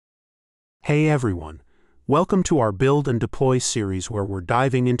Hey everyone, welcome to our Build and Deploy series where we're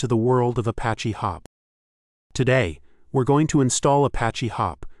diving into the world of Apache Hop. Today, we're going to install Apache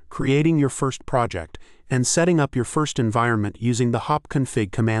Hop, creating your first project, and setting up your first environment using the Hop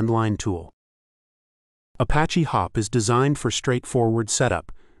Config command line tool. Apache Hop is designed for straightforward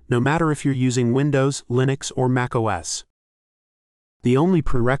setup, no matter if you're using Windows, Linux, or macOS. The only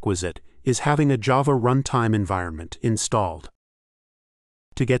prerequisite is having a Java runtime environment installed.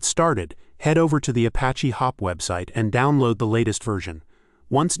 To get started, head over to the Apache Hop website and download the latest version.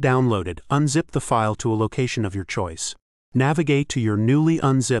 Once downloaded, unzip the file to a location of your choice. Navigate to your newly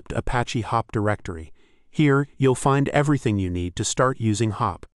unzipped Apache Hop directory. Here, you'll find everything you need to start using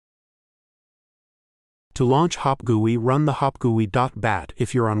Hop. To launch Hop GUI, run the hopgui.bat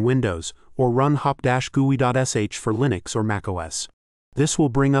if you're on Windows, or run hop-gui.sh for Linux or macOS. This will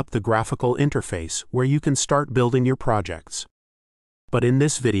bring up the graphical interface where you can start building your projects. But in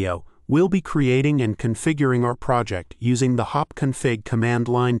this video, we'll be creating and configuring our project using the Hop Config command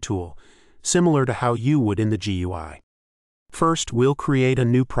line tool, similar to how you would in the GUI. First, we'll create a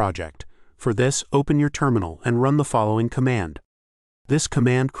new project. For this, open your terminal and run the following command. This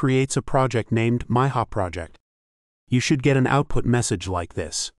command creates a project named myHopProject. You should get an output message like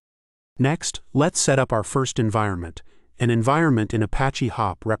this. Next, let's set up our first environment. An environment in Apache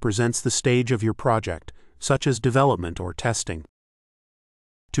Hop represents the stage of your project, such as development or testing.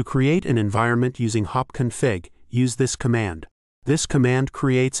 To create an environment using Hop Config, use this command. This command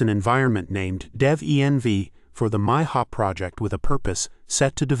creates an environment named dev-env for the myHop project with a purpose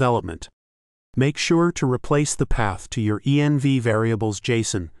set to development. Make sure to replace the path to your env variables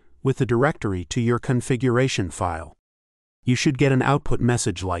JSON with the directory to your configuration file. You should get an output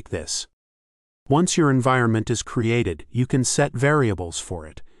message like this. Once your environment is created, you can set variables for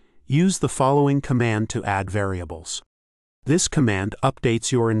it. Use the following command to add variables. This command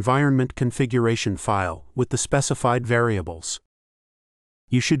updates your environment configuration file with the specified variables.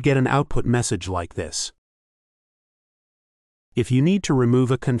 You should get an output message like this. If you need to remove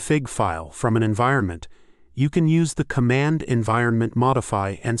a config file from an environment, you can use the command environment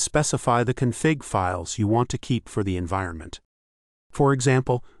modify and specify the config files you want to keep for the environment. For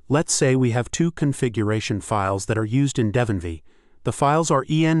example, let's say we have two configuration files that are used in dev-env. The files are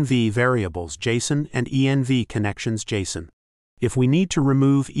env variables JSON and env connections JSON. If we need to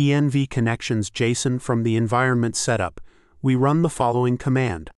remove env connections JSON from the environment setup, we run the following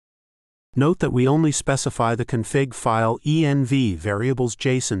command. Note that we only specify the config file env variables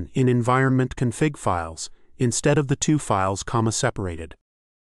JSON in environment config files, instead of the two files comma-separated.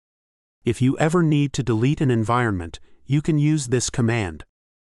 If you ever need to delete an environment, you can use this command.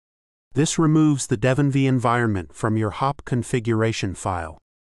 This removes the dev-env environment from your Hop configuration file.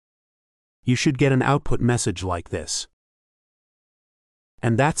 You should get an output message like this.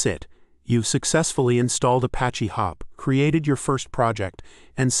 And that's it. You've successfully installed Apache Hop, created your first project,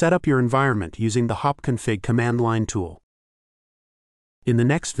 and set up your environment using the Hop Config command line tool. In the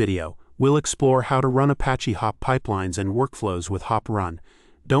next video, we'll explore how to run Apache Hop pipelines and workflows with Hop Run.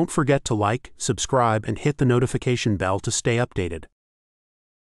 Don't forget to like, subscribe, and hit the notification bell to stay updated.